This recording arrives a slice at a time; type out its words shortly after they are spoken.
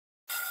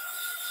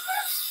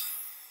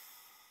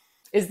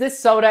Is this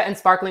soda and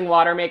sparkling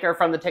water maker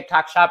from the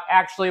TikTok shop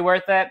actually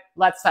worth it?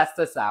 Let's test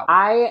this out.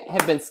 I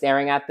have been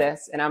staring at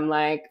this and I'm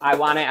like, I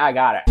want it, I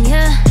got it.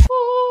 Yeah.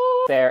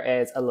 There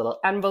is a little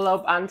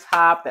envelope on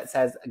top that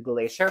says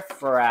Glacier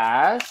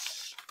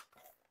Fresh.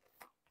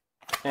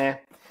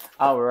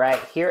 All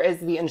right, here is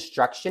the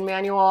instruction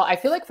manual. I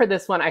feel like for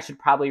this one, I should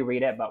probably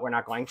read it, but we're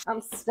not going to.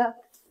 I'm stuck.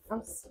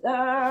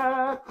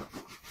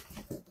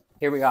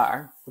 Here we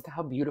are. Look at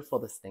how beautiful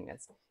this thing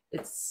is.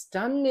 It's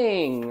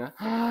stunning.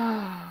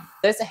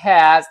 This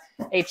has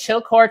a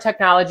chill core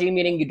technology,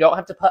 meaning you don't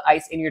have to put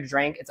ice in your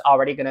drink. It's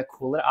already gonna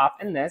cool it off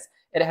in this.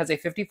 It has a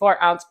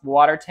 54-ounce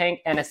water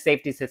tank and a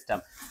safety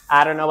system.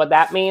 I don't know what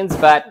that means,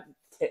 but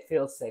it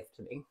feels safe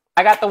to me.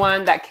 I got the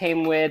one that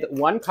came with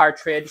one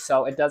cartridge,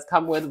 so it does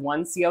come with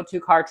one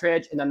CO2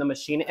 cartridge and then the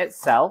machine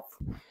itself.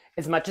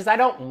 As much as I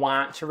don't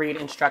want to read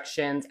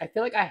instructions, I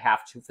feel like I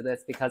have to for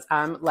this because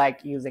I'm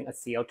like using a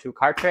CO2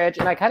 cartridge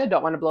and I kind of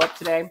don't want to blow up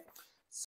today.